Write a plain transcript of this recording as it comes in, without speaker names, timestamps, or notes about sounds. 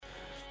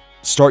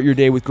Start your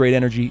day with great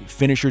energy.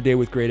 Finish your day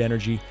with great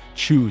energy.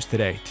 Choose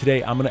today.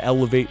 Today, I'm going to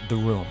elevate the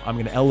room. I'm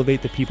going to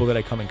elevate the people that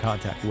I come in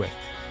contact with.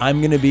 I'm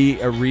going to be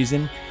a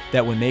reason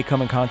that when they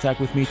come in contact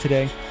with me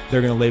today,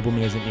 they're going to label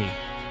me as an E.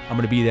 I'm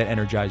going to be that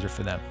energizer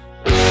for them.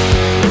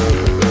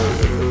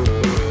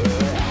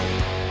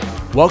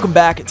 Welcome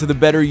back to the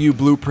Better You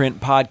Blueprint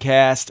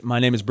podcast. My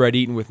name is Brett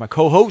Eaton with my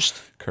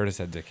co-host, Curtis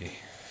Eddicky.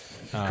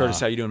 Curtis,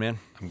 how you doing, man?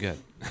 I'm good.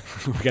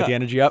 We got the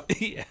energy up?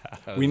 Yeah.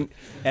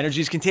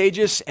 Energy is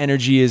contagious.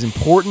 Energy is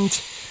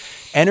important.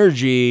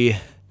 Energy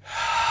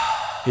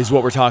is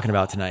what we're talking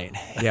about tonight.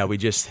 Yeah, we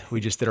just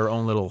did our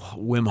own little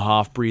Wim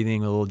Hof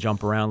breathing, a little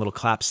jump around, little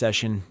clap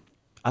session.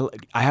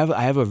 I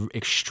have a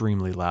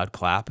extremely loud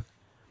clap.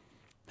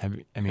 Have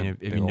you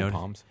noticed?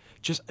 Palms?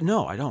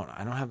 No, I don't.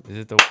 I don't have. Is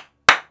it the?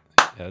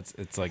 Yeah,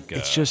 it's like.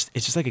 It's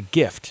just like a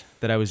gift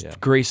that I was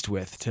graced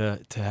with to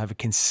have a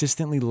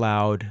consistently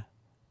loud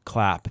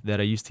clap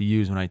that I used to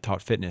use when I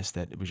taught fitness.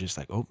 That it was just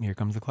like, oh, here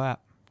comes the clap.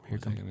 Here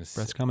comes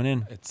Brett's coming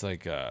in. It's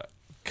like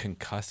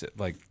concussive.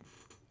 Like,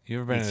 you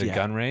ever been in a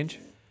gun range?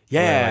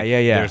 Yeah,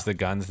 yeah. There's the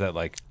guns that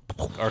like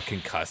are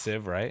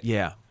concussive, right?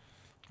 Yeah.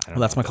 Well,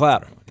 that's my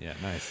clap. Yeah,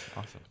 nice,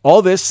 awesome.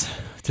 All this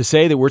to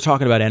say that we're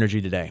talking about energy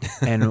today,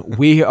 and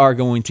we are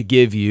going to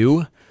give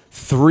you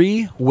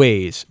 3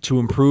 ways to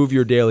improve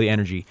your daily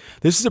energy.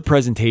 This is a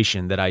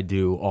presentation that I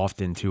do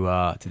often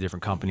to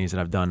different companies, and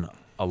I've done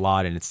a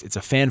lot, and it's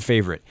a fan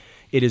favorite.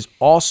 It is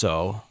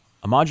also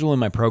a module in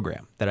my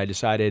program that I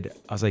decided,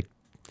 I was like,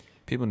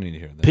 people need to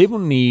hear this. People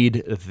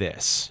need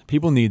this.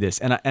 People need this,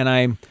 and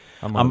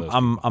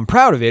I'm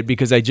proud of it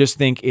because I just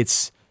think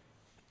it's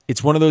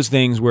one of those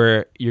things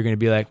where you're going to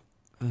be like,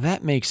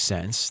 that makes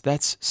sense.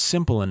 That's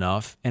simple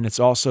enough, and it's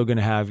also going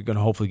to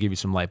hopefully give you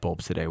some light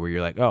bulbs today where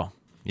you're like, oh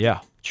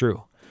yeah,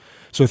 true.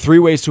 So 3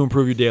 ways to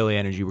improve your daily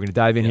energy. We're going to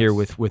dive in here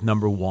with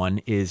number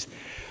 1 is,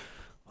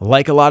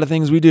 like a lot of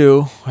things we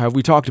do, have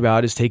we talked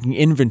about, is taking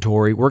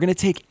inventory. We're going to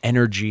take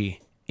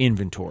energy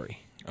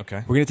inventory.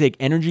 Okay. We're going to take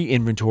energy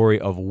inventory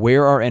of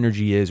where our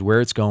energy is,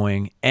 where it's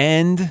going,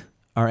 and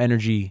our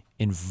energy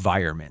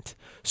environment.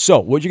 So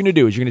what you're going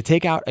to do is you're going to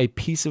take out a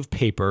piece of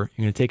paper.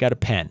 You're going to take out a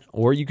pen,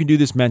 or you can do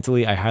this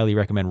mentally. I highly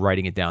recommend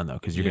writing it down though,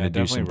 because you're going to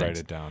do some definitely things.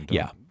 Write it down.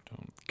 Don't.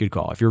 Good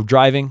call. If you're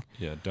driving,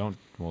 don't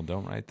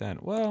write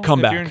that. Well, come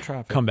if back. You're in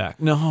traffic. Come back.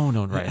 No,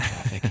 don't write in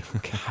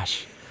traffic.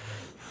 Gosh.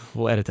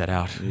 We'll edit that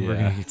out. Yeah. We're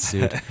going to get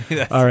sued.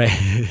 All right.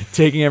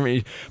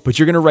 But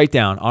you're going to write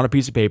down on a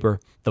piece of paper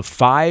the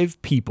 5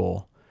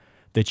 people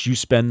that you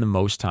spend the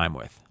most time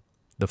with.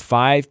 The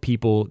 5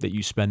 people that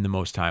you spend the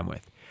most time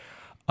with.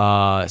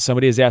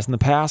 Somebody has asked in the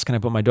past, can I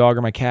put my dog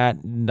or my cat?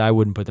 I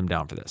wouldn't put them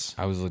down for this.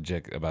 I was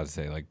legit about to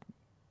say, like,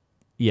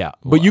 yeah,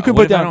 but you can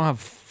put down. I don't have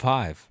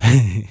 5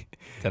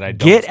 that I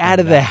don't get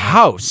out of the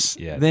house.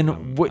 Yeah,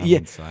 then what?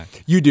 Yeah,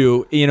 you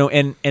do.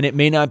 and it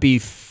may not be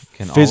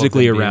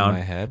physically around, in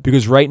my head?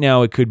 Because right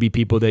now it could be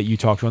people that you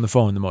talk to on the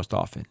phone the most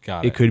often.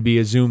 Got it. It could be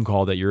a Zoom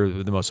call that you're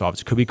the most often.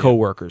 It could be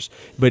coworkers,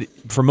 but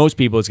for most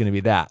people it's going to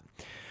be that.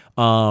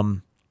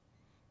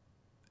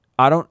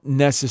 I don't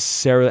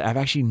necessarily. I've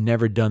actually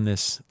never done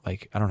this.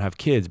 Like, I don't have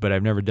kids, but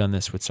I've never done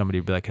this with somebody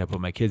who'd be like, "Can I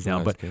put my kids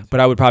down?" But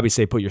I would probably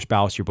say, put your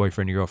spouse, your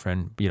boyfriend, your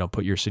girlfriend.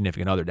 Put your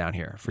significant other down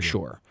here for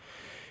sure.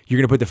 You're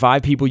going to put the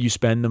 5 people you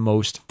spend the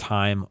most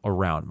time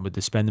around,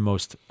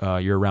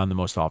 you're around the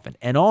most often,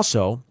 and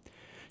also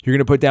you're going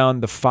to put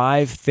down the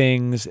 5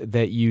 things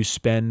that you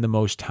spend the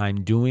most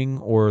time doing,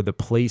 or the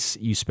place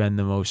you spend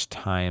the most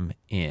time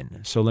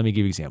in. So let me give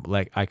you an example.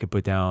 Like, I could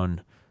put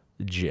down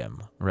the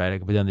gym, right? I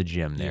could put down the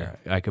gym there.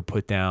 Yeah. I could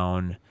put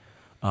down,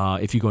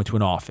 if you go into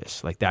an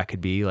office, like that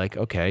could be like,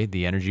 okay,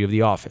 the energy of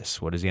the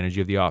office. What is the energy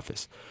of the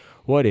office?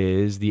 What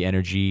is the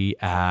energy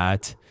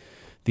at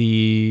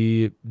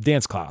the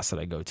dance class that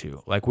I go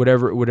to? Like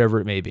whatever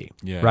it may be,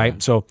 right? Yeah.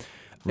 So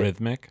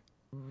rhythmic,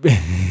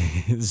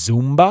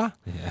 Zumba.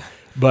 Yeah.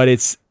 But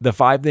it's the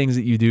 5 things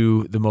that you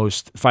do the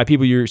most, 5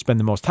 people you spend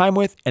the most time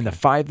with, and the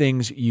 5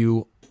 things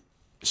you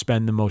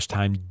spend the most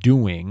time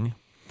doing.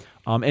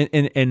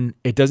 And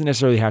it doesn't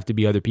necessarily have to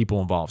be other people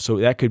involved. So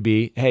that could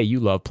be, hey, you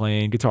love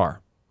playing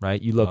guitar,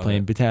 right? You love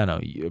playing piano.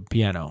 You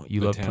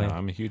love playing.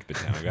 I'm a huge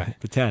piano guy.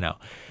 Piano.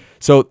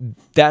 So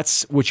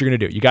that's what you're going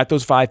to do. You got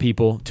those 5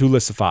 people, 2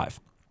 lists of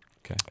 5.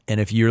 Okay. And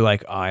if you're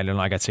like, oh, I don't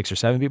know, I got 6 or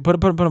 7 people,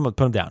 put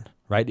them down,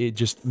 right? It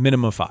just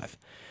minimum of 5.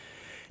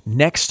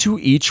 Next to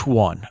each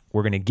one,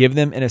 we're going to give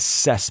them an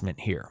assessment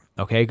here,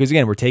 okay? Because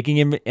again, we're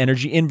taking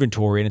energy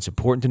inventory, and it's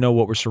important to know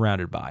what we're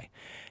surrounded by.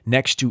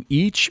 Next to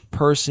each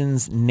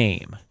person's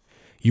name,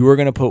 you are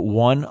going to put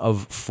one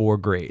of 4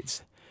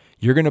 grades.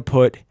 You're going to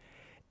put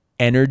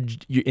an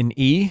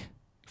E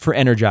for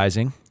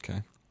energizing.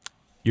 Okay.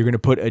 You're going to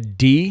put a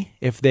D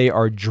if they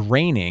are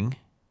draining.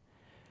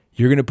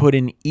 You're going to put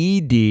an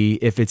ED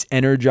if it's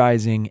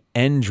energizing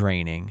and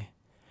draining.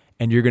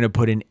 And you're going to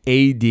put an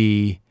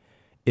AD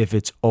if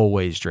it's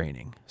always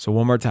draining. So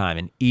one more time,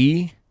 an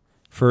E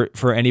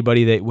for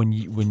anybody that when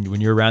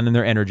you're around them,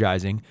 they're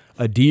energizing.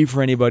 A D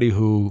for anybody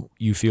who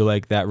you feel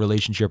like that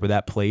relationship or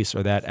that place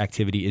or that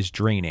activity is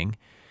draining.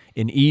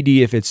 An ED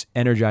if it's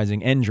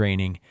energizing and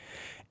draining.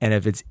 And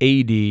if it's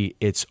AD,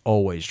 it's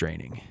always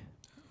draining.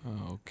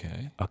 Oh,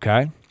 okay.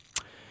 Okay?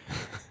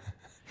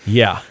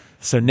 Yeah.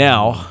 So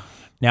now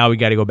we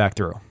got to go back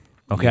through.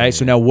 Okay? Yeah.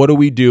 So now what do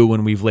we do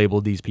when we've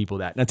labeled these people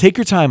that? Now take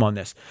your time on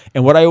this.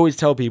 And what I always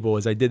tell people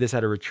is I did this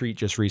at a retreat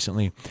just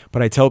recently,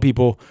 but I tell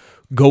people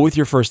go with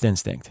your first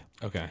instinct.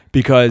 Okay.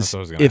 Because That's what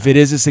I was gonna if it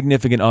is a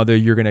significant other,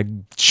 you're going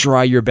to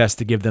try your best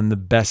to give them the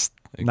best,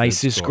 A good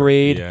nicest score.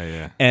 grade.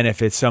 Yeah. And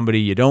if it's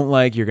somebody you don't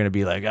like, you're going to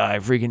be like, I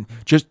freaking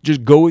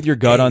just go with your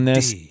gut on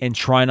this AD. and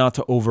try not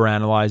to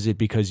overanalyze it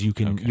because you're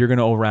going to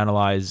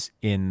overanalyze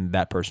in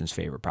that person's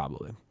favor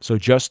probably. So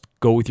just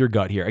go with your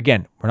gut here.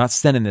 Again, we're not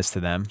sending this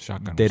to them.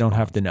 Shotgun They don't response.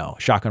 have to know.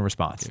 Shotgun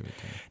response. Give it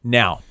to me.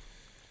 Now,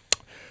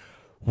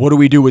 what do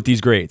we do with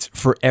these grades?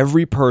 For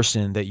every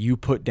person that you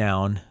put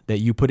down, that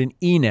you put an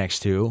E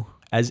next to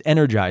as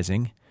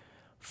energizing,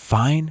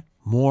 find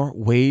more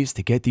ways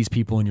to get these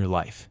people in your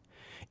life.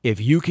 If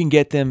you can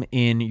get them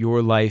in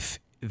your life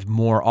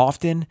more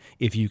often,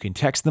 if you can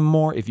text them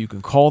more, if you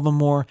can call them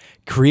more,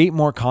 create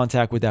more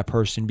contact with that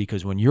person,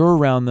 because when you're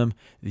around them,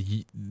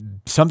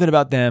 something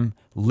about them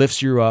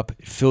lifts you up,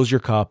 it fills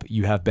your cup,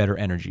 you have better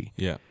energy.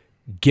 Yeah.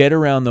 Get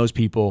around those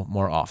people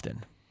more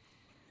often.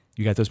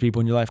 You got those people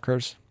in your life,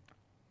 Curtis?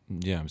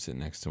 Yeah, I'm sitting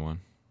next to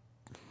one.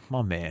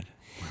 My man.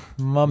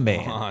 My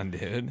man. Come on,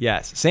 dude.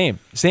 Yes, same.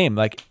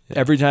 Like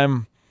every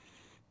time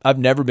I've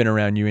never been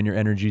around you and your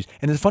energies.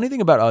 And the funny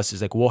thing about us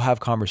is like we'll have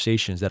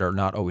conversations that are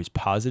not always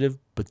positive,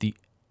 but the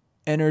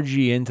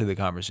energy into the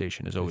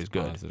conversation is always It's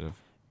good. Positive.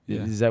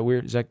 Yeah. Is that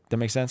weird? That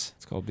make sense?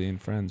 It's called being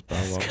friends, bro.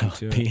 Welcome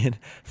to it. Being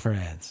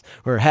friends.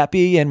 We're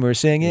happy and we're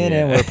singing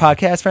and we're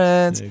podcast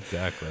friends.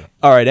 Exactly.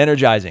 All right,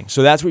 energizing.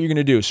 So that's what you're going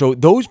to do. So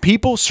those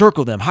people,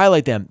 circle them,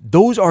 highlight them.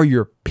 Those are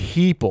your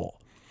people.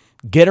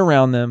 Get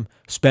around them,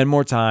 spend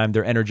more time.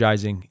 They're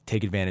energizing.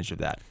 Take advantage of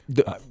that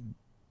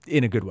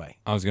in a good way.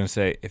 I was going to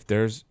say, if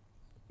there's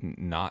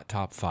not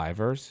top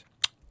fivers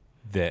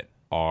that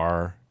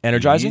are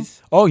Energizing?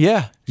 E's, Oh,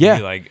 yeah. you'd Yeah.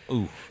 be like,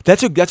 ooh.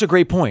 That's a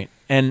great point.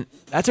 And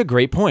that's a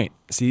great point.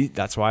 See,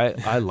 that's why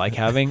I like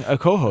having a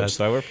co-host. That's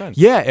why we're friends.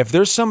 Yeah, if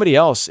there's somebody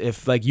else,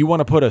 if like you want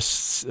to put a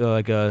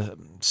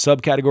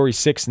subcategory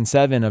 6 and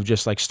 7 of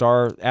just like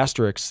star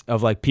asterisks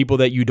of like people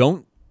that you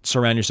don't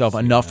surround yourself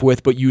enough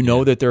with, but you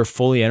know that they're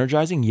fully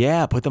energizing,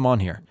 yeah, put them on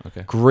here.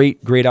 Okay.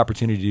 Great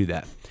opportunity to do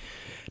that.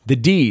 The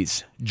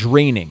D's,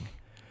 draining.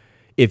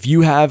 If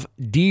you have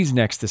D's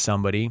next to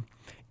somebody,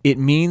 it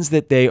means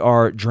that they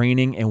are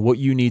draining, and what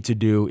you need to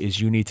do is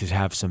you need to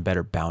have some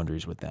better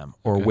boundaries with them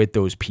or with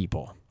those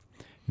people.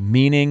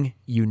 Meaning,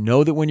 you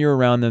know that when you're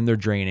around them, they're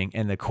draining.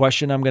 And the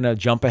question, I'm going to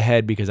jump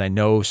ahead because I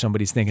know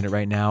somebody's thinking it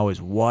right now,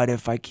 is what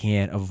if I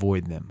can't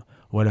avoid them?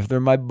 What if they're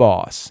my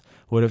boss?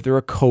 What if they're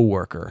a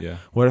coworker? Yeah.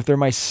 What if they're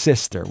my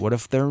sister? What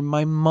if they're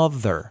my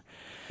mother?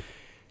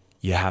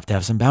 You have to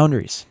have some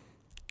boundaries.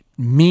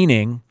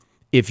 Meaning,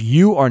 if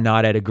you are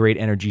not at a great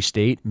energy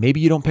state, maybe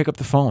you don't pick up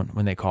the phone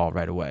when they call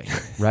right away,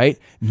 right?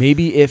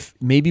 Maybe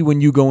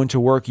when you go into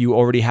work, you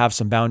already have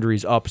some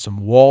boundaries up, some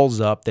walls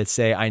up that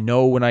say, I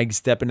know when I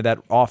step into that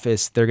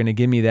office, they're going to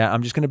give me that.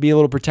 I'm just going to be a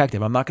little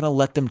protective. I'm not going to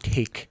let them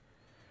take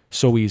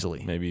so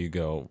easily. Maybe you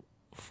go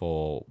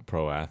full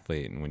pro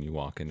athlete, and when you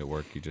walk into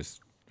work, you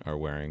just are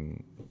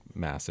wearing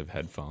massive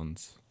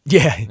headphones.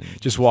 Yeah,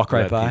 just walk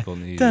right Let by. people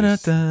need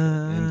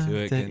Dun-dun-dun, into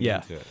it, dun- get yeah.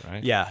 into it,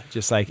 right? Yeah,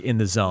 just like in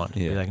the zone.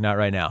 Yeah. You're like, not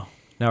right now.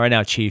 Not right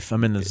now, Chief.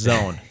 I'm in the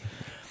zone.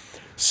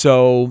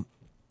 So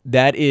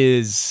that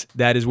is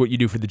what you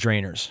do for the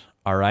drainers.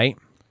 All right.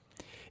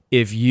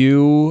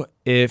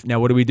 Now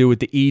what do we do with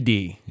the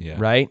ED? Yeah.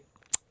 Right.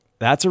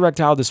 That's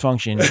erectile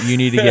dysfunction. You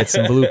need to get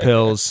some blue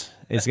pills.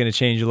 It's going to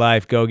change your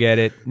life. Go get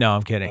it. No,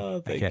 I'm kidding.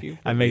 Oh, thank Okay. you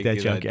for I make that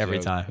making joke that every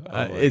joke. time. Oh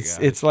my It's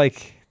gosh.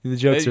 like the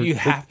jokes are. You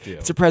have to.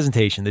 It's a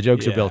presentation. The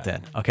jokes are Yeah. built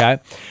in. Okay.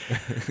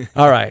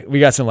 All right. We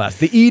got some last.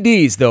 The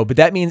EDs though, but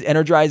that means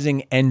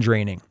energizing and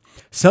draining.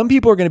 Some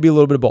people are going to be a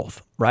little bit of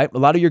both, right? A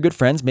lot of your good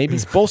friends, maybe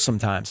it's both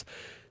sometimes.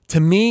 To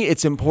me,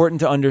 it's important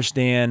to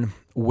understand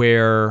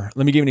where,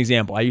 let me give you an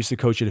example. I used to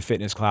coach at a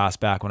fitness class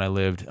back when I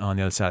lived on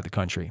the other side of the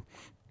country.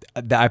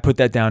 I put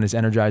that down as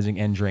energizing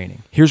and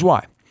draining. Here's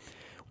why.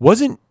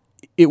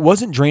 It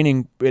wasn't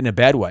draining in a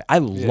bad way. I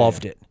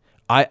loved it.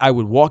 I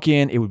would walk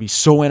in, it would be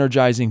so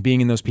energizing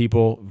being in those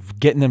people,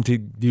 getting them to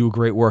do a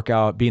great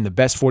workout, being the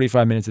best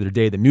 45 minutes of their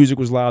day. The music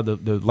was loud,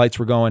 the lights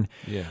were going.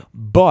 Yeah.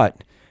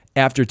 But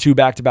after 2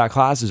 back-to-back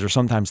classes or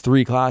sometimes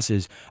 3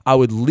 classes, I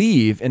would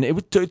leave, and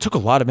it took a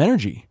lot of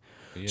energy.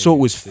 Yeah, So it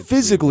you was just did 3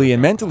 physically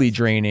and workout mentally classes.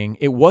 draining.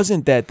 It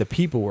wasn't that the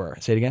people were.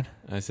 Say it again.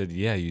 I said,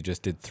 yeah, you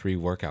just did 3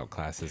 workout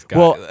classes.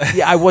 Well,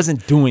 yeah, I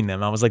wasn't doing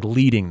them. I was like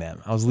leading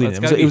them. I was leading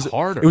them. That's gotta It was be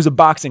harder. It was a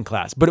boxing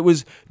class, but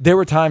there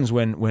were times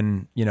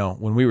when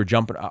we were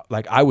jumping,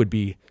 like I would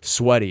be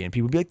sweaty, and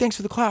people would be like, "Thanks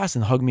for the class,"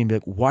 and hug me and be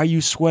like, "Why are you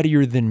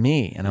sweatier than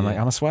me?" And I'm like,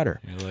 "I'm a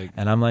sweater." You're like,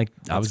 And I'm like,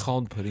 that's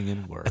called putting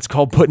in work. It's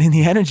called putting in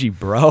the energy,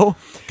 bro.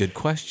 Good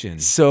question.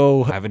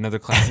 So I have another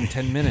class in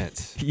 10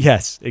 minutes.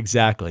 yes,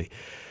 exactly.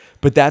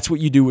 But that's what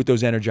you do with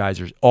those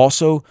energizers.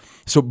 Also,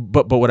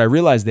 but what I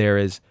realized there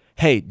is,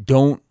 hey,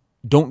 don't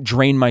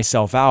drain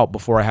myself out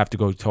before I have to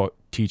go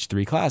teach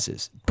 3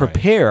 classes.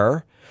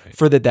 Prepare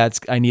for that.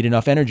 I need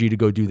enough energy to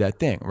go do that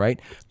thing, right?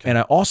 Okay. And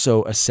I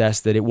also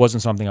assessed that it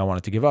wasn't something I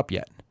wanted to give up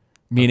yet.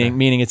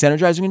 Meaning it's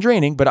energizing and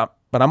draining, but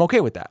I'm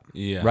okay with that.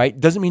 Yeah. Right?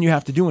 Doesn't mean you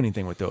have to do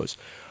anything with those.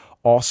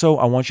 Also,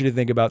 I want you to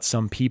think about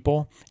some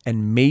people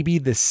and maybe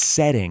the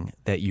setting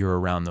that you're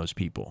around those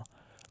people.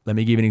 Let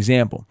me give you an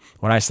example.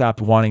 When I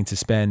stopped wanting to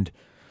spend,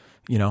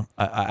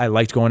 I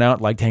liked going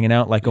out, liked hanging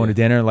out, liked going to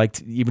dinner,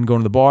 liked even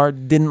going to the bar,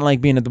 didn't like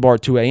being at the bar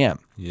at 2 a.m.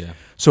 Yeah.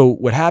 So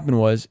what happened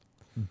was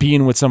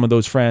being with some of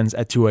those friends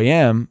at 2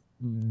 a.m.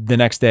 the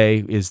next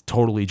day is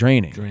totally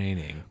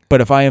draining.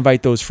 But if I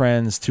invite those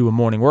friends to a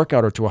morning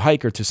workout or to a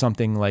hike or to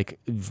something like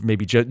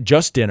maybe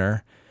just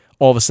dinner,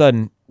 all of a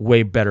sudden,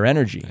 way better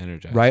energy,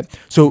 right?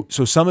 So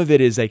some of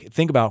it is like,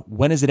 think about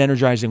when is it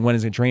energizing, when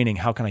is it draining?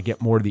 How can I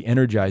get more of the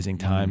energizing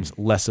times,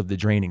 less of the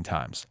draining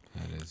times?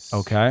 That is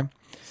okay.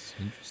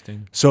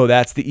 Interesting. So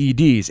that's the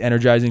EDs,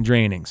 energizing,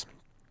 drainings.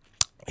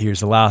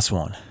 Here's the last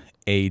one,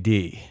 AD.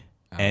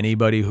 Ouch.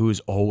 Anybody who's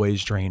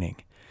always draining.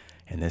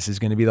 And this is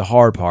going to be the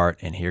hard part,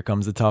 and here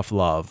comes the tough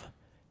love.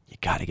 You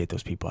got to get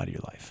those people out of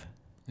your life.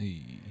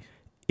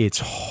 It's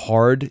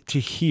hard to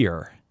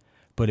hear,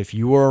 but if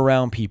you are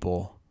around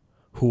people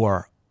who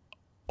are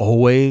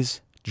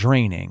always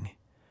draining,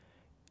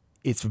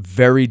 it's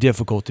very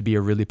difficult to be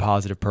a really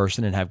positive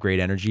person and have great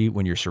energy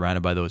when you're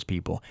surrounded by those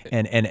people.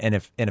 And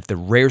if the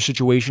rare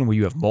situation where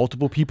you have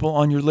multiple people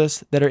on your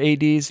list that are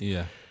ADs,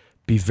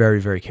 be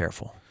very, very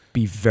careful.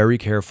 Be very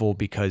careful,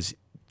 because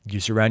you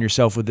surround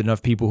yourself with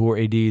enough people who are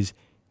ADs,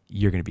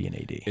 you're going to be an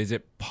AD. Is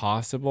it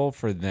possible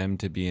for them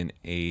to be an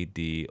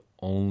AD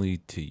only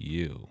to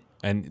you?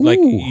 And like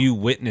you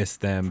witness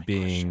them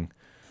being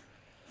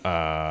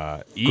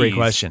great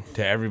question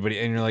to everybody,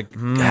 and you're like,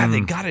 God, they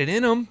got it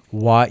in them.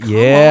 Why? Come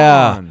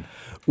on.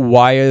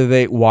 Why are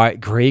they? Why?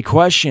 Great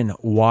question.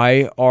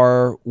 Why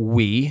are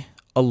we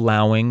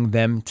allowing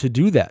them to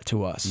do that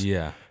to us?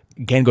 Yeah.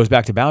 Again, goes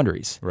back to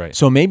boundaries. Right.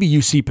 So maybe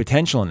you see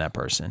potential in that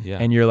person,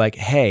 and you're like,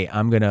 hey,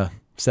 I'm gonna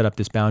set up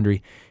this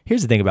boundary.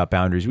 Here's the thing about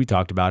boundaries. We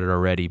talked about it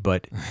already,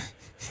 but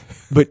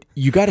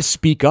you got to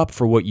speak up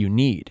for what you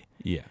need.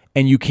 Yeah.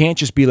 And you can't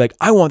just be like,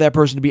 I want that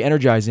person to be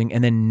energizing,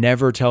 and then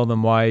never tell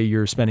them why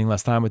you're spending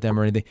less time with them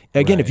or anything.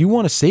 Again, if you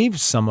want to save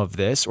some of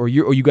this, or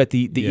you got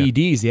the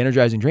EDs, the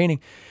energizing draining,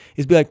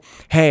 is be like,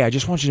 hey, I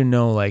just want you to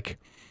know, like,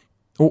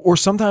 or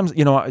sometimes,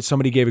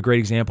 somebody gave a great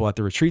example at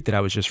the retreat that I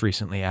was just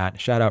recently at.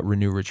 Shout out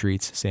Renew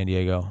Retreats, San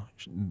Diego.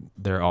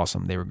 They're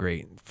awesome. They were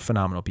great.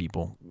 Phenomenal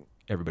people.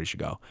 Everybody should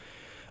go.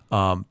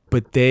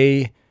 But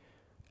they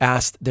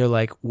asked, they're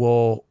like,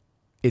 well,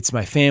 it's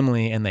my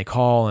family, and they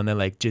call and they're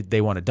like,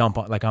 they want to dump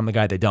on, like I'm the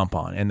guy they dump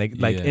on, and they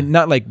like, and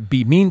not like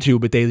be mean to,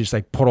 but they just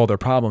like put all their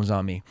problems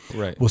on me.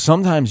 Right. Well,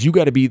 sometimes you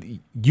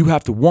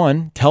have to,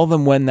 one, tell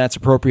them when that's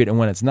appropriate and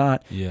when it's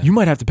not. Yeah. You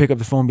might have to pick up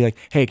the phone and be like,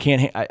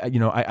 hey,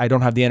 I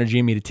don't have the energy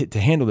in me to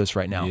handle this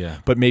right now,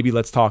 but maybe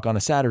let's talk on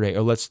a Saturday,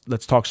 or let's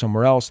talk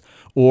somewhere else,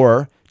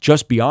 or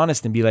just be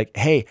honest and be like,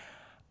 hey,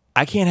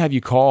 I can't have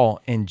you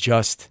call and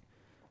just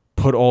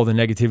put all the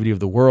negativity of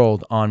the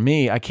world on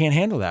me. I can't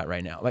handle that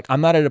right now. Like,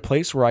 I'm not at a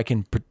place where I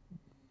can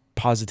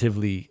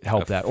positively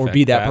help that or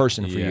be that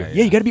person for you.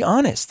 Yeah, you got to be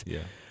honest.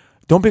 Yeah.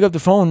 Don't pick up the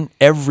phone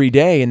every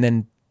day and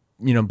then,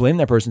 blame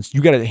that person.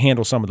 You got to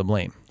handle some of the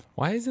blame.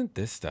 Why isn't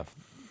this stuff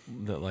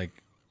that like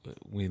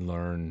we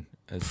learn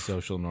as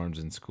social norms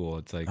in school?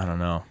 It's like, I don't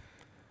know.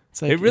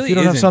 It's like, it really if you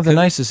don't have something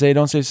nice to say,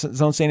 don't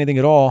say anything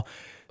at all.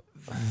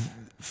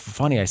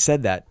 Funny, I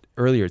said that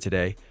earlier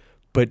today,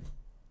 but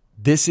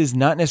this is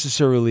not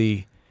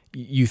necessarily,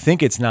 you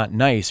think it's not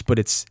nice, but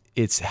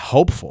it's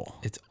helpful.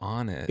 It's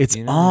honest. It's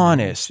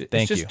honest. Thank you.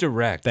 It's just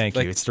direct. Thank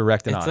you. It's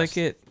direct and honest.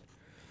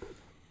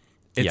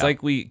 It's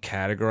like we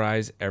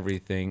categorize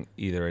everything.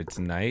 Either it's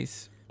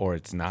nice or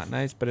it's not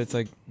nice, but it's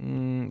like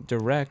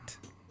direct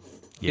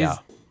is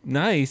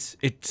nice.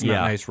 It's not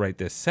nice right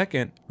this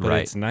second, but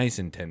it's nice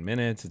in 10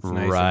 minutes. It's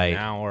nice in an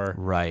hour.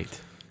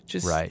 Right.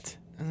 Just right.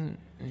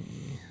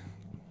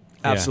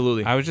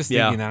 Absolutely. I was just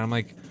thinking that. I'm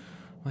like,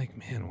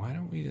 man, why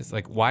don't we just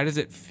why does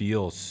it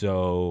feel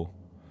so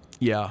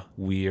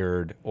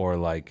weird or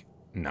like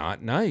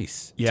not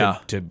nice?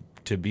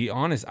 To be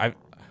honest,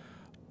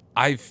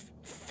 I've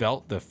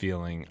felt the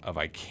feeling of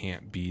I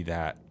can't be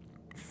that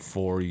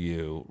for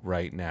you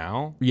right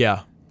now.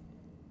 Yeah.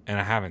 And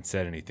I haven't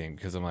said anything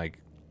because I'm like,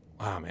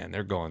 oh man,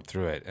 they're going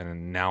through it.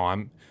 And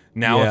now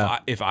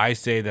if I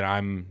say that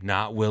I'm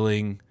not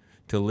willing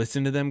to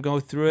listen to them go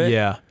through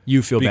it,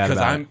 you feel bad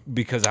about it.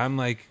 Because I'm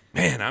like,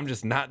 man, I'm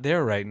just not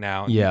there right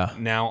now. Yeah.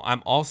 Now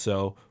I'm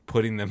also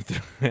putting them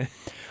through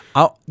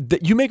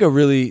it. You make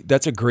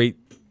that's a great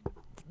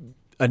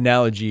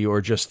analogy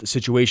or just a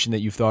situation that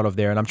you've thought of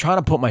there. And I'm trying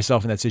to put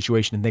myself in that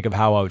situation and think of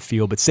how I would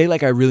feel, but say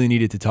like I really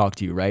needed to talk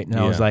to you, right? And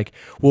I was like,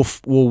 well,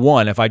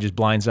 one, if I just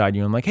blindside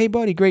you, I'm like, hey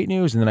buddy, great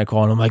news. And then I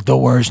call and I'm like, the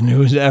worst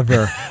news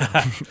ever.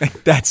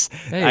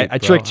 I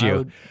tricked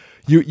you.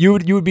 You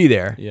would be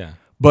there. Yeah.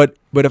 But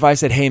if I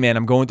said, hey man,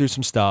 I'm going through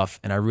some stuff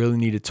and I really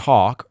need to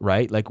talk,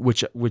 right? Like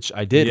which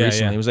I did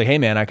recently. It was like, hey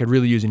man, I could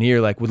really use an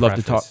ear. Like would love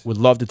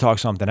to talk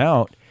something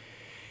out.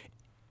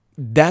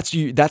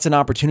 that's an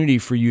opportunity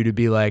for you to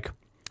be like,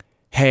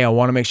 hey, I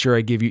want to make sure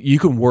I give you. You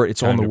can word.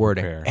 It's on the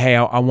wording. Prepare. Hey,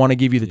 I want to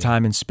give you the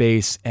time and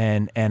space,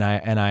 and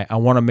I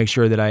want to make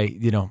sure that I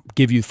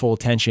give you full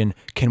attention.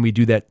 Can we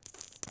do that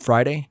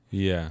Friday?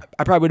 Yeah.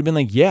 I probably would have been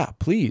like, yeah,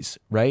 please,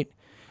 right?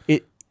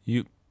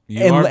 You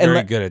are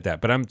very good at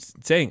that, but I'm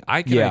saying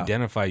I can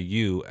identify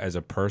you as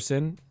a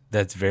person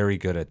that's very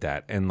good at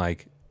that, and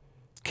like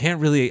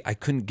I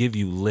couldn't give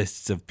you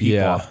lists of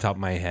people off the top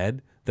of my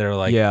head that are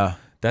like,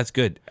 that's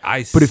good.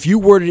 But if you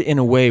worded it in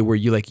a way where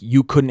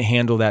you couldn't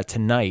handle that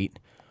tonight,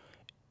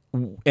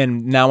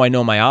 and now I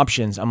know my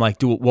options, I'm like,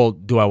 do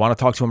I want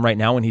to talk to him right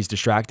now when he's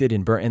distracted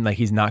and burnt and like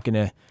he's not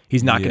gonna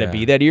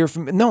be that ear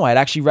from? No, I'd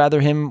actually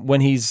rather him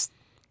when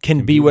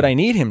can be what I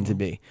need him to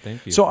be.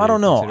 Thank you. So I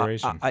don't know.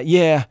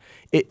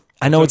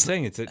 I know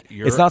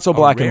it's not so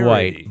black and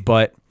white,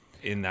 but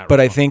in that.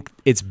 But I think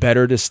it's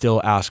better to still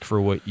ask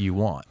for what you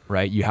want,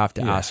 right? You have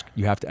to ask.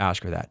 You have to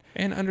ask her that,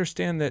 and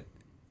understand that.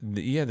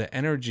 The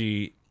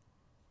energy,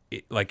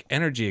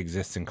 energy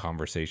exists in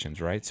conversations,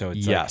 right? So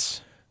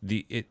it's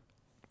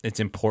it's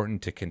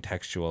important to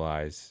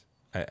contextualize.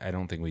 I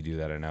don't think we do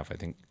that enough. I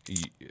think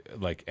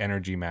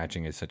energy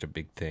matching is such a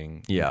big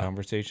thing in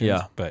conversations.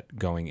 Yeah. But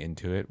going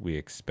into it, we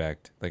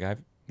expect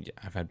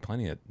I've had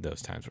plenty of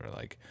those times where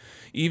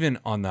even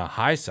on the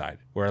high side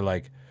where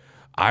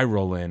I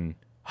roll in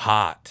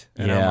hot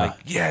and I'm like,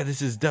 yeah,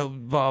 this is dope,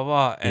 blah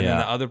blah, and then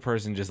the other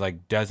person just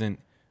doesn't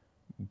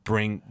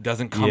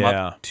come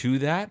up to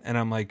that, and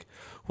I'm like,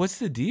 what's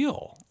the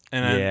deal?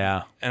 And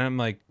I'm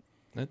like,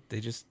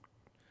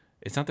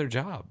 it's not their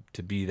job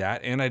to be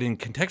that, and I didn't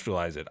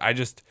contextualize it. I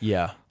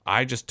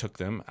just took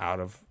them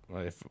out of,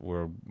 if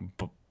we're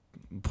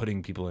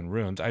putting people in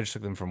rooms, I just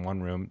took them from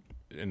one room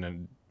and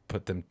then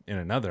put them in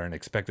another and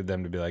expected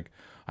them to be like,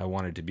 I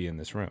wanted to be in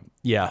this room.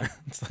 Yeah.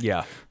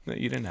 You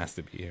didn't ask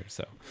to be here.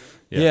 So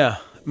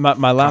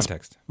my last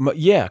context.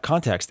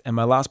 Context. And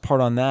my last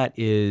part on that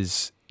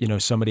is,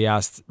 somebody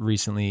asked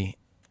recently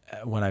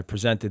when I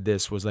presented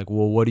this was like,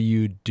 well, what do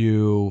you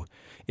do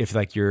if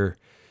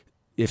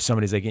if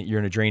somebody's you're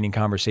in a draining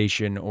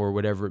conversation or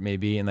whatever it may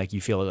be, and you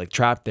feel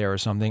trapped there or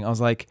something? I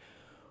was like,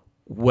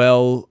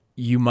 well,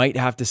 you might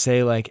have to say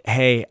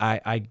hey,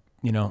 I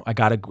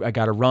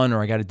gotta run,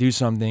 or I gotta do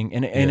something.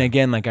 And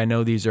again, I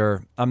know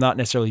I'm not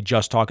necessarily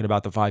just talking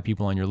about the 5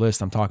 people on your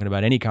list. I'm talking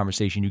about any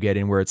conversation you get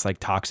in where it's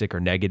toxic or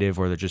negative,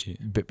 or they're just,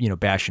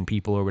 bashing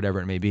people or whatever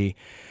it may be.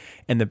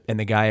 And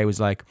the guy was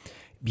like,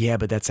 yeah,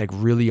 but that's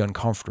really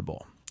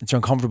uncomfortable. It's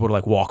uncomfortable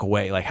to walk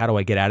away. How do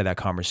I get out of that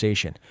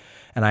conversation?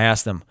 And I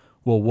asked him,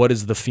 well, what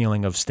is the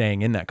feeling of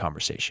staying in that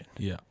conversation?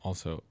 Yeah,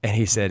 also. And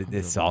he said,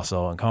 it's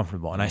also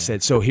uncomfortable. And I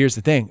said, so here's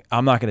the thing.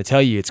 I'm not going to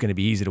tell you it's going to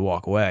be easy to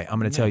walk away. I'm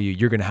going to tell you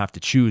you're going to have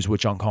to choose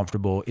which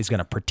uncomfortable is going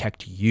to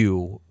protect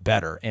you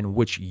better and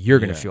which you're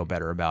going to feel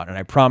better about. And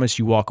I promise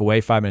you walk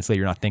away 5 minutes later,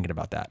 you're not thinking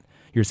about that.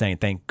 You're saying,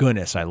 thank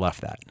goodness I left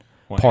that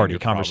party,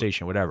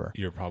 conversation, whatever.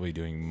 You're probably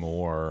doing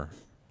more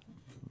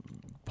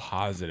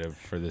positive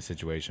for the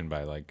situation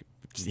by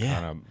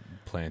kind of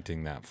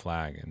planting that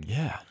flag.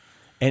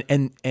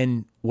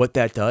 And what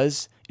that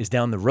does is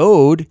down the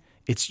road,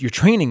 you're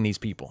training these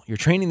people. You're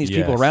training these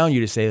people around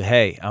you to say,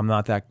 hey, I'm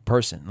not that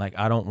person.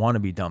 I don't want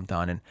to be dumped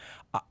on. And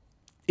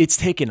it's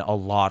taken a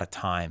lot of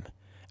time.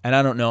 And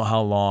I don't know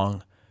how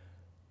long,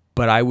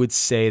 but I would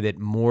say that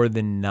more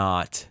than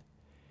not,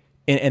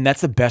 and that's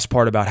the best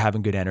part about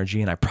having good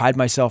energy, and I pride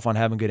myself on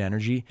having good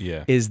energy,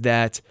 is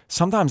that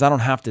sometimes I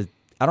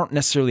don't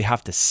necessarily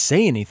have to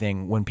say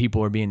anything when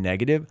people are being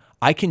negative.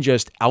 I can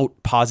just out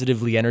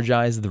positively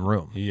energize the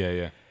room.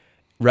 Yeah.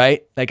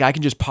 Right? I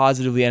can just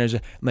positively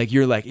energize.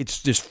 You're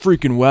it's just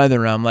freaking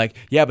weather. I'm like,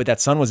 yeah, but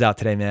that sun was out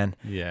today, man.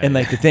 Yeah. And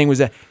the thing was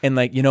that, and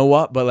you know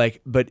what? But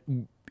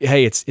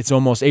hey, it's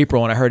almost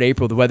April, and I heard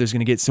April, the weather's going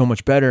to get so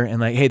much better.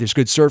 And hey, there's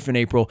good surf in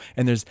April.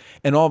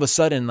 And all of a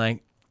sudden,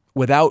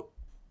 without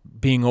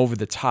being over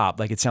the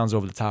top, it sounds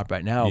over the top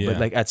right now,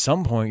 but at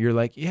some point you're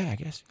yeah, I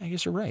guess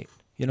you're right.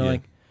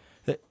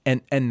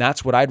 And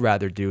that's what I'd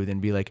rather do than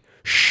be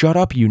shut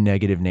up, you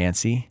negative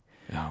Nancy.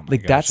 Oh my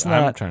gosh. That's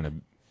not. I'm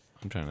trying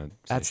to.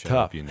 That's shut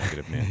tough. Up, you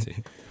negative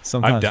Nancy.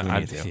 Sometimes I've done that.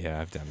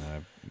 I've done that.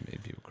 I've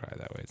made people cry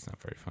that way. It's not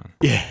very fun.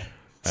 Yeah.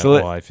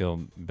 I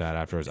feel bad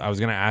afterwards. I was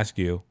gonna ask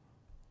you.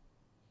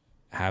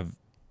 Have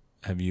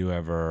you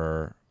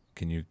ever?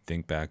 Can you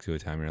think back to a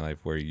time in your life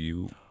where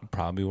you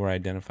probably were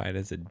identified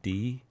as a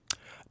D?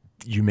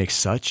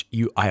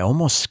 I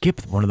almost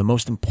skipped one of the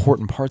most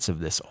important parts of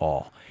this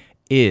all.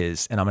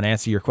 And I'm going to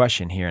answer your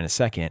question here in a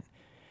second,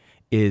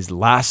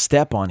 last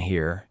step on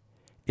here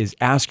is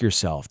ask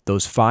yourself,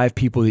 those 5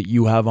 people that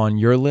you have on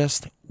your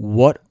list,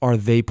 what are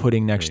they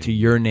putting next to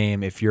your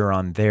name if you're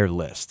on their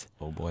list?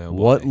 Oh boy, oh boy.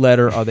 What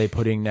letter are they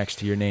putting next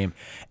to your name?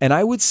 And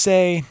I would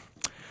say,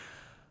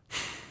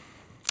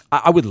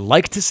 I would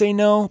like to say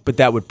no, but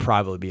that would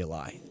probably be a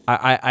lie.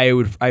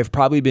 I've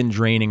probably been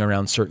draining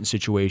around certain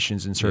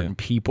situations and certain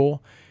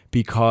people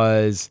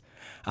because,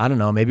 I don't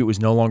know, maybe it was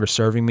no longer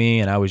serving me,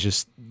 and I was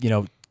just,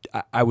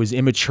 I was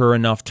immature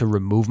enough to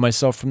remove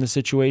myself from the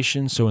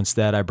situation. So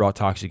instead, I brought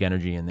toxic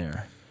energy in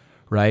there.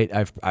 right?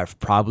 I've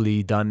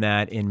probably done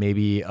that in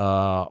maybe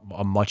a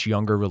much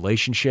younger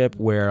relationship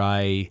where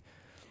I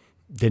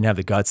didn't have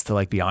the guts to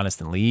like be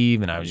honest and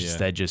leave, and I was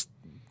just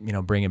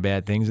bringing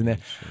bad things in there.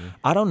 Sure.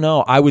 I don't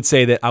know. I would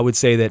say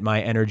that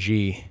my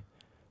energy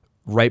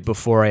right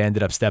before I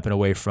ended up stepping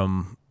away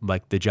from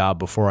like the job,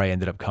 before I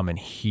ended up coming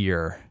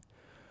here,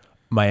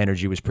 my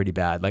energy was pretty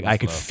bad. Like I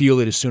could feel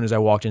it as soon as I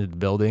walked into the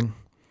building.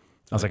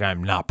 I was like,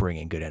 I'm not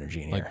bringing good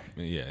energy in here.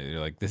 Yeah, you're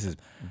like, this is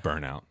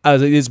burnout. I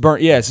was like,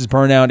 this is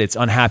burnout. It's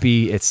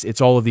unhappy.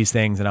 It's all of these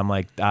things. And I'm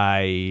like,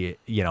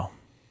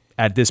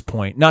 at this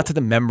point, not to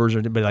the members,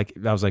 but like,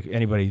 I was like,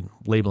 anybody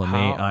labeling me,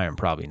 I am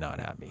probably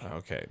not happy.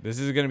 Okay. This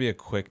is going to be a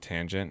quick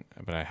tangent,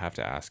 but I have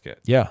to ask it.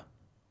 Yeah.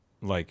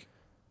 Like,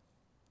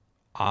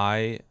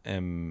 I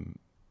am,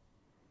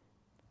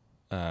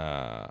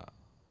 I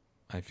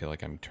feel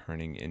like I'm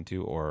turning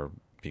into or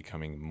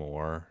becoming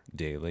more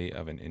daily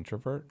of an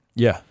introvert.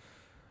 Yeah.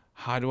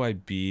 How do I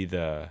be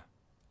the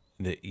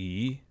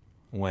E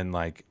when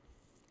like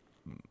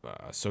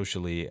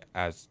socially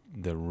as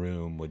the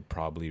room would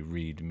probably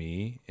read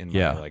me in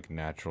my like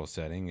natural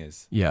setting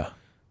is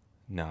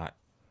not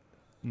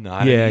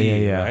an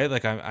E, right?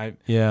 Like I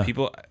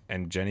people,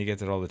 and Jenny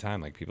gets it all the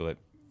time. Like people that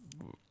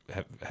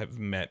have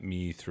met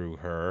me through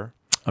her.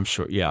 I'm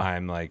sure. Yeah.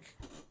 I'm like,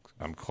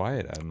 I'm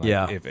quiet. I'm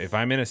like, if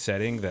I'm in a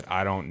setting that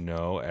I don't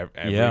know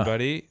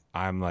everybody,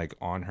 I'm like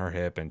on her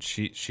hip, and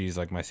she's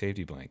like my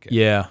safety blanket.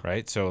 Yeah.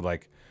 Right. So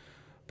like,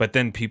 but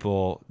then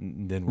people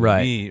then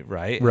meet,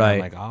 right? And right. I'm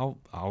like,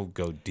 I'll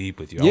go deep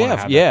with you.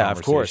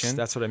 Of course.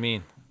 That's what I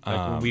mean.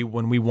 Like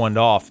when we won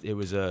off, it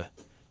was a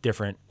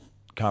different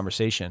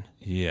conversation.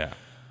 Yeah.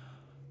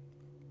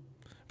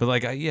 But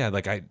like,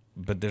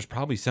 but there's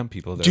probably some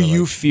people that do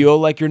you feel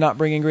like you're not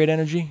bringing great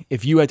energy?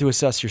 If you had to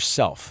assess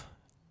yourself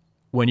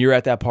when you're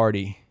at that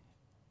party,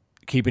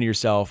 keeping to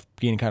yourself,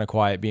 being kind of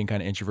quiet, being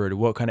kind of introverted,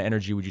 what kind of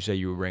energy would you say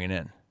you were bringing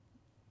in?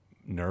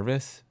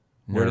 Nervous?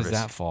 Where does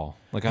that fall?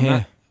 Like I'm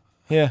not.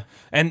 Yeah.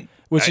 And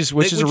which is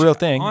a real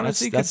thing.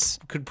 Honestly, that's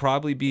could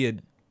probably be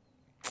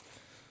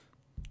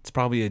it's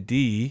probably a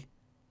D.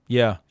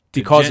 Yeah.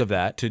 Because of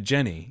that. To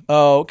Jenny.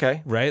 Oh,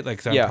 okay. Right?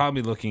 Like, so I'm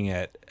probably looking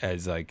at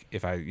as like,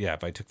 if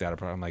I took that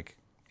apart, I'm like,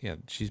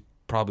 she's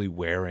probably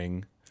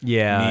wearing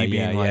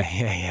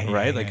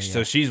right? Like,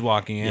 so she's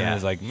walking in and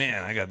is like,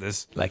 man, I got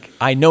this. Like,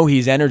 I know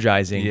he's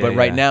energizing, but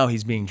right now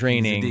he's being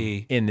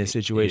draining in this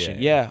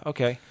situation. Yeah.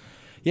 Okay.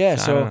 Yeah.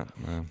 So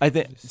I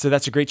think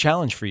that's a great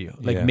challenge for you.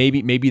 Like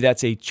maybe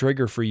that's a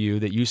trigger for you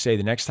that you say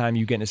the next time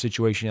you get in a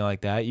situation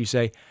like that, you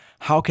say,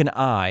 how can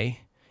I,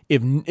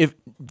 if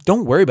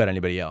don't worry about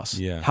anybody else.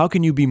 Yeah. How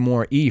can you be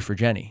more E for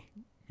Jenny?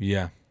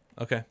 Yeah.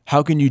 Okay.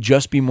 How can you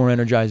just be more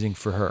energizing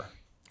for her?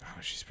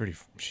 She's pretty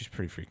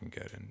freaking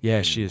good.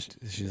 And she is.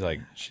 She's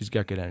like, she's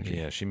got good energy.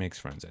 Yeah, she makes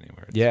friends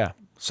anywhere. It's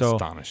so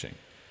astonishing.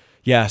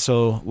 Yeah.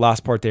 So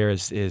last part there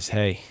is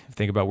hey,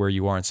 think about where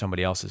you are on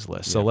somebody else's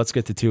list. Yeah. So let's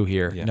get to 2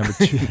 here. Yeah. Number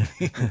 2,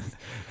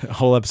 a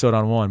whole episode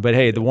on 1. But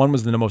hey, the 1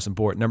 was the most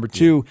important. Number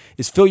 2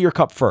 is fill your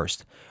cup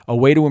first. A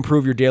way to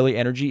improve your daily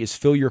energy is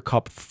fill your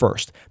cup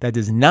first. That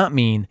does not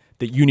mean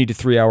that you need a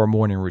 3-hour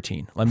morning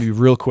routine. Let me be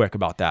real quick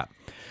about that.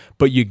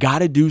 But you got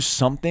to do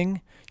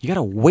something. You got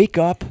to wake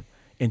up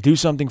and do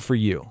something for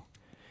you.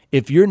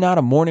 If you're not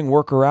a morning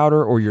worker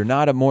outer, or you're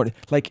not a morning,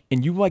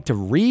 and you like to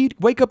read,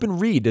 wake up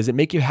and read. Does it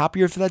make you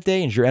happier for that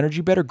day? Is your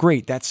energy better?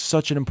 Great. That's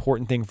such an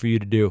important thing for you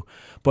to do.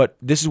 But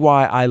this is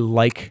why I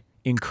like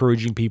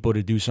encouraging people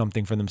to do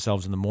something for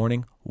themselves in the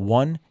morning.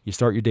 1, you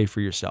start your day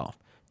for yourself.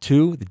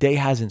 2, the day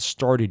hasn't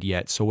started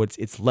yet, so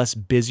it's less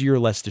busier,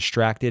 less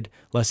distracted,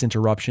 less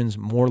interruptions,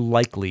 more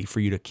likely for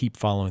you to keep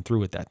following through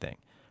with that thing,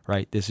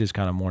 right? This is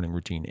kind of morning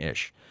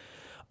routine-ish.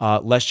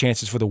 Less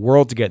chances for the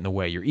world to get in the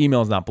way. Your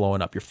email's not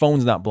blowing up. Your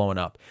phone's not blowing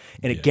up.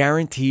 And it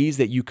guarantees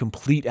that you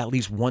complete at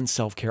least one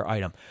self-care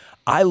item.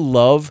 I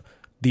love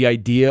the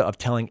idea of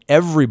telling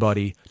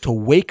everybody to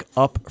wake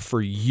up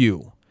for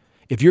you.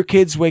 If your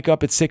kids wake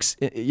up at 6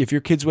 in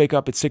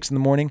the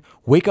morning,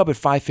 wake up at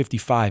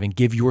 5:55 and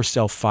give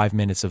yourself 5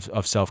 minutes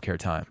of self-care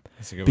time.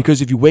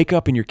 Because if you wake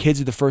up and your kids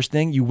are the first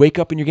thing, you wake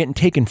up and you're getting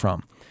taken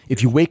from.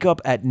 If you wake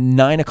up at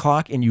 9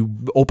 o'clock and you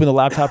open the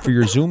laptop for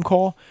your Zoom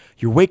call,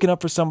 you're waking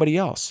up for somebody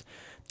else.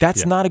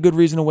 That's not a good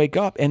reason to wake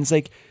up. And it's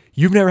like,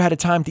 you've never had a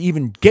time to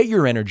even get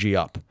your energy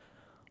up.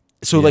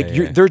 So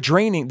they're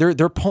draining,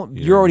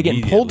 you're already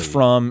getting pulled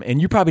from,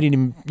 and you probably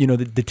didn't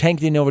even, the tank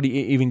didn't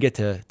even get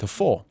to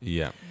full.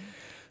 Yeah.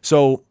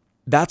 So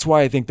that's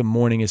why I think the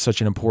morning is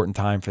such an important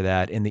time for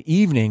that. And the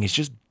evening is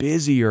just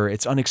busier.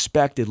 It's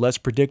unexpected, less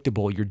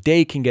predictable. Your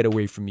day can get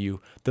away from you.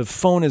 The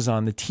phone is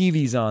on, the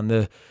TV's on,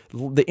 the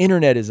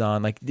internet is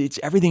on.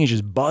 Everything is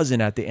just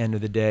buzzing at the end of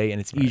the day, and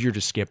it's easier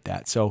to skip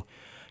that. So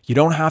you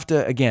don't have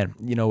to. Again,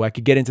 I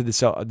could get into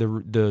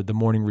the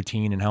morning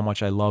routine and how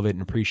much I love it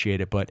and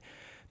appreciate it, but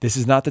this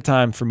is not the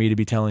time for me to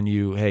be telling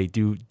you, hey,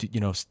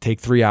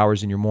 take 3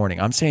 hours in your morning.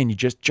 I'm saying you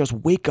just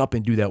wake up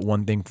and do that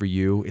one thing for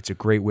you. It's a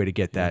great way to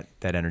get that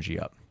energy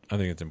up. I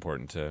think it's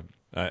important to,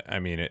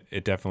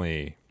 it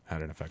definitely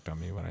had an effect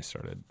on me when I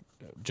started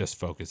just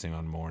focusing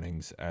on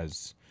mornings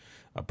as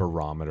a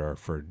barometer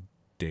for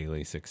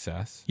daily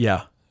success.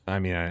 Yeah. I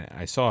mean,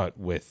 I saw it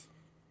with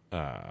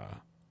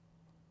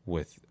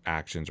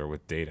actions or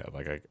with data.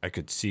 Like I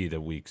could see the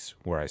weeks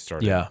where I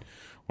started,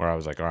 where I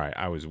was like, all right,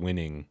 I was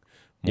winning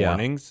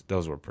mornings.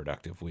 Those were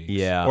productive weeks.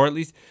 Yeah. Or at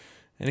least,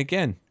 and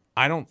again,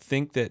 I don't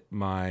think that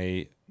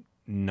my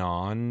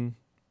non-winning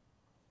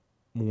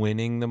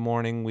the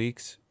morning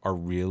weeks are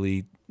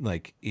really,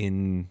 like,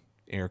 in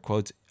air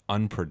quotes,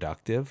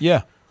 unproductive.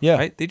 Yeah. Yeah.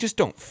 Right? They just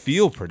don't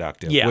feel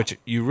productive, which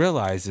you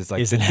realize is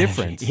like the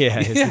difference. Yeah.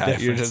 The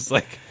difference. You're just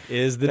like,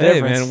 is the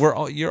difference.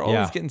 Man, you're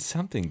always getting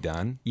something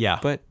done. Yeah.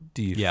 But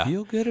do you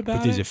feel good about it?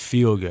 But does it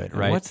feel good,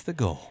 right? And what's the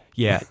goal?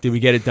 Yeah. Did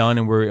we get it done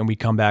and we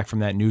come back from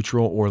that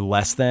neutral or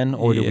less than,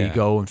 or do we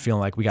go and feel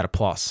like we got a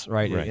plus,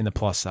 right? In the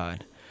plus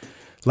side.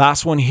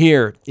 Last one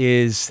here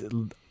is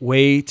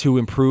way to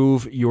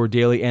improve your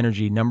daily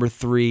energy. Number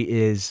 3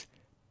 is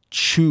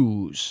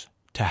choose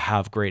to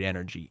have great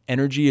energy.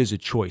 Energy is a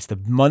choice. The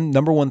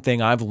number one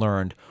thing I've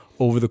learned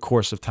over the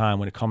course of time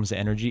when it comes to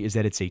energy is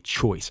that it's a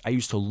choice. I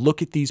used to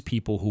look at these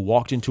people who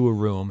walked into a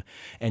room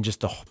and just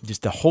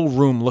the whole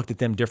room looked at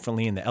them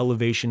differently, and the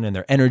elevation and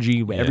their energy,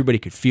 everybody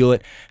could feel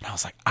it. And I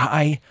was like,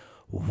 I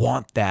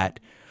want that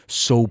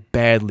so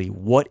badly.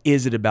 What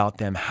is it about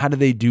them? How do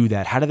they do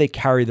that? How do they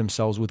carry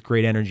themselves with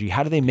great energy?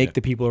 How do they make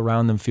the people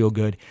around them feel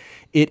good?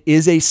 It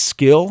is a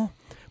skill,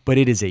 but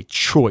it is a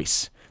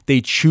choice. They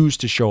choose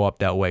to show up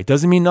that way. It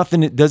doesn't mean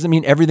nothing. It doesn't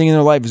mean everything in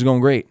their life is going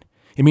great.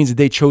 It means that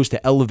they chose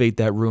to elevate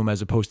that room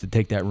as opposed to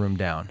take that room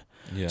down.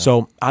 Yeah.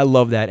 So I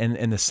love that.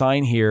 And the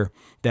sign here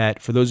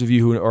that, for those of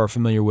you who are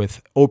familiar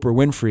with Oprah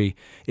Winfrey,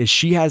 is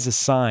she has a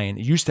sign,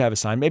 used to have a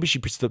sign, maybe she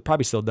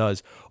probably still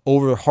does,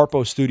 over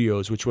Harpo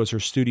Studios, which was her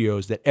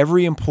studios, that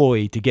every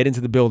employee to get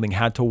into the building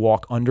had to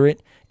walk under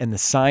it. And the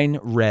sign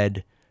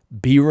read,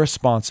 "Be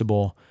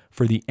responsible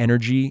for the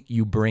energy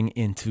you bring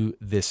into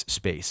this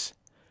space."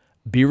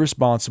 Be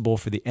responsible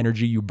for the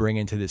energy you bring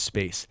into this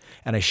space.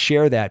 And I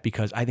share that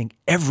because I think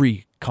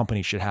every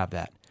company should have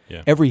that.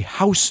 Yeah. Every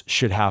house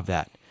should have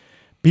that.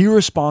 Be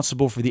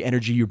responsible for the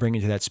energy you bring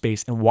into that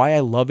space. And why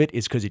I love it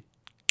is because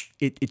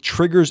it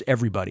triggers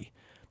everybody.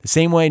 The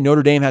same way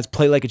Notre Dame has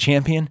play like a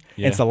champion,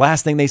 and it's the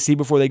last thing they see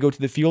before they go to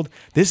the field.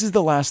 This is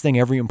the last thing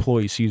every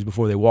employee sees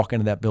before they walk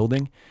into that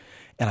building.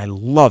 And I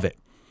love it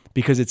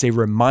because it's a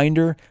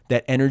reminder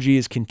that energy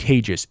is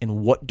contagious.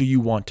 And what do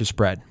you want to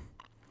spread?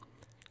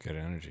 Good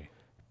energy.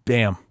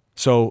 Bam.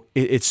 So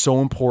it's so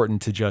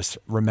important to just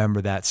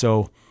remember that.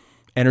 So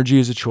energy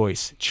is a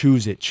choice.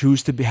 Choose it.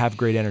 Choose to have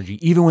great energy.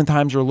 Even when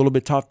times are a little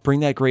bit tough,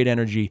 bring that great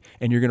energy,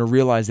 and you're going to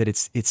realize that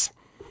it's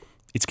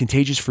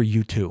contagious for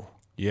you too.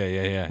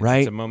 Yeah.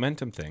 Right? It's a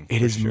momentum thing.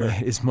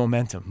 It's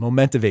momentum.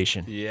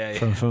 Momentivation. Yeah.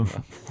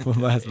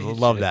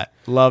 Love that.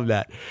 Love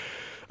that.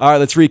 All right,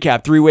 let's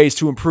recap. 3 ways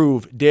to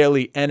improve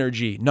daily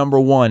energy. Number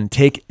 1,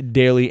 take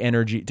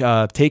energy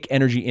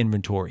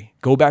inventory.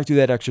 Go back through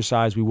that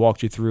exercise we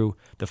walked you through,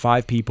 the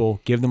 5 people,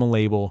 give them a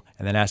label,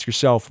 and then ask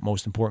yourself,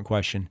 most important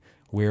question,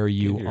 where are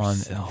you on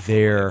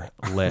their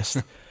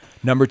list?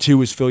 Number 2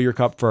 is fill your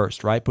cup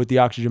first, right? Put the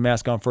oxygen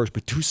mask on first,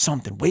 but do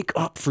something. Wake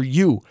up for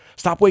you.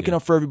 Stop waking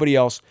up for everybody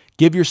else.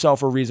 Give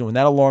yourself a reason. When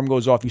that alarm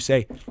goes off, you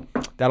say,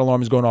 that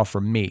alarm is going off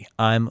for me.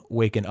 I'm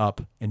waking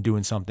up and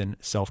doing something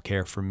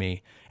self-care for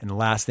me. And the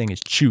last thing is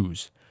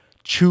choose.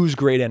 Choose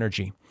great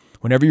energy.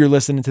 Whenever you're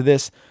listening to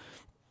this,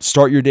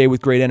 start your day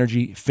with great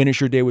energy. Finish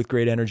your day with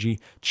great energy.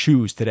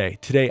 Choose today.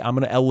 Today, I'm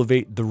going to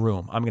elevate the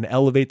room. I'm going to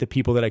elevate the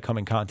people that I come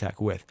in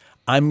contact with.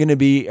 I'm going to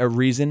be a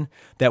reason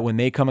that when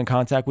they come in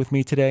contact with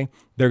me today,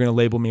 they're going to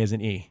label me as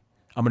an E.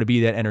 I'm going to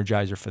be that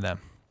energizer for them.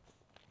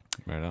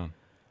 Right on.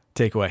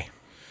 Takeaway.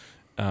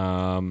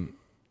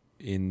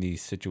 In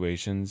these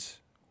situations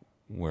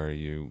where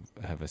you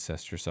have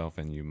assessed yourself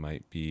and you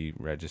might be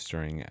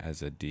registering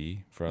as a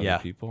D for other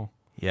people,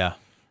 try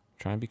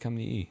and become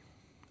the E.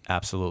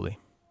 Absolutely.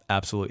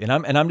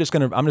 And I'm just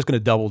gonna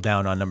double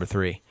down on number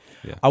 3.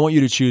 Yeah. I want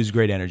you to choose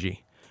great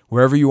energy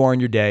wherever you are in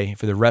your day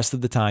for the rest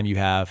of the time you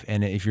have,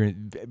 and if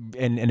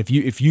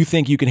you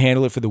think you can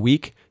handle it for the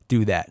week,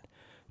 do that.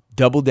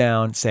 Double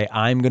down, say,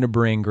 I'm going to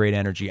bring great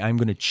energy. I'm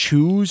going to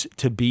choose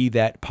to be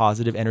that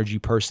positive energy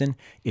person.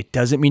 It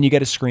doesn't mean you got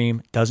to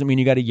scream, doesn't mean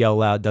you got to yell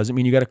loud, doesn't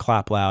mean you got to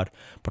clap loud,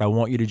 but I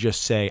want you to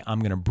just say, I'm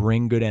going to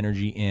bring good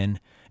energy in,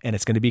 and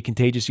it's going to be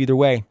contagious either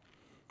way.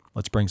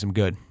 Let's bring some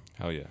good.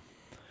 Hell yeah.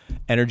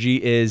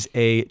 Energy is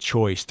a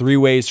choice. 3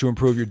 ways to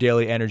improve your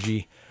daily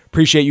energy.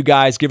 Appreciate you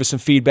guys. Give us some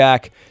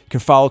feedback. You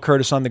can follow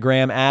Curtis on the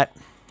gram at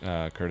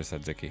Curtis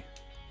Adzicki.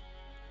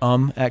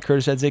 At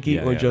Curtis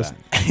Adzicki, or just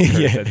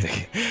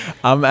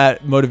I'm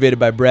at Motivated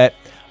by Brett.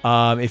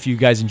 If you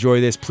guys enjoy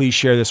this, please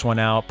share this one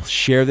out.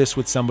 Share this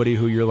with somebody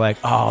who you're like,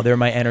 oh, they're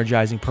my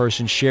energizing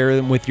person. Share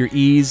them with your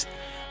E's.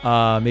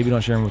 Maybe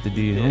don't share them with the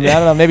D's. I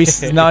don't know. Maybe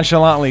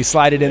nonchalantly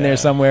slide it in there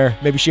somewhere.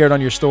 Maybe share it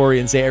on your story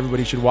and say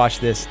everybody should watch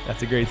this.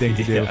 That's a great thing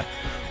to do.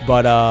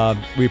 But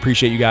we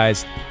appreciate you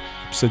guys.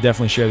 So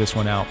definitely share this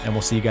one out. And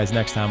we'll see you guys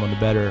next time on The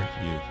Better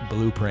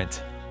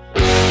Blueprint.